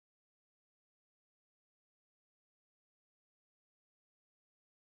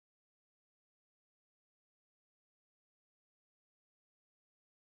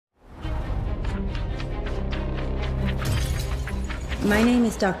My name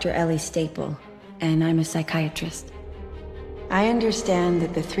is Dr. Ellie Staple, and I'm a psychiatrist. I understand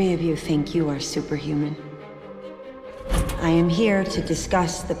that the three of you think you are superhuman. I am here to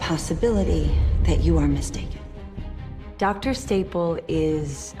discuss the possibility that you are mistaken. Dr. Staple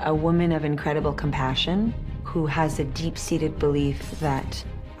is a woman of incredible compassion who has a deep-seated belief that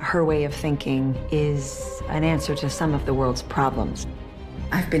her way of thinking is an answer to some of the world's problems.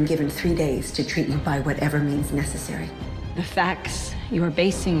 I've been given 3 days to treat you by whatever means necessary. The facts you are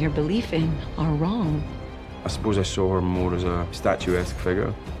basing your belief in are wrong. I suppose I saw her more as a statuesque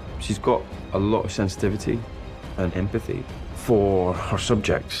figure. She's got a lot of sensitivity and empathy for her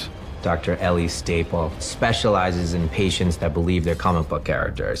subjects. Dr. Ellie Staple specializes in patients that believe they're comic book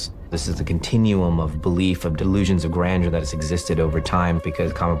characters. This is the continuum of belief, of delusions of grandeur that has existed over time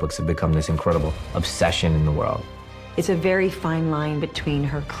because comic books have become this incredible obsession in the world. It's a very fine line between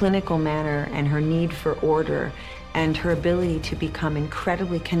her clinical manner and her need for order and her ability to become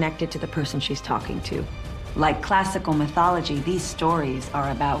incredibly connected to the person she's talking to. Like classical mythology, these stories are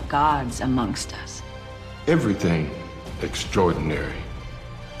about gods amongst us. Everything extraordinary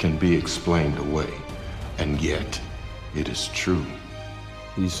can be explained away, and yet it is true.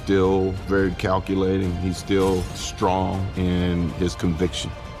 He's still very calculating. He's still strong in his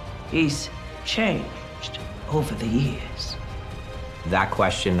conviction. He's changed over the years. That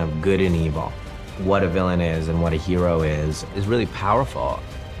question of good and evil, what a villain is and what a hero is really powerful.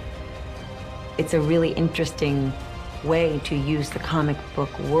 It's a really interesting way to use the comic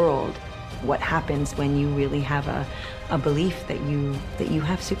book world. What happens when you really have a belief that you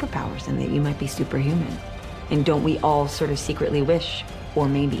have superpowers and that you might be superhuman? And don't we all sort of secretly wish, or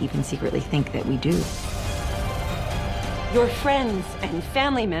maybe even secretly think that we do? Your friends and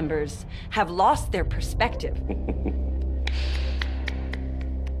family members have lost their perspective.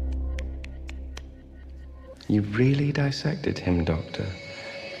 You really dissected him, Doctor.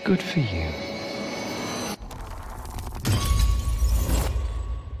 Good for you.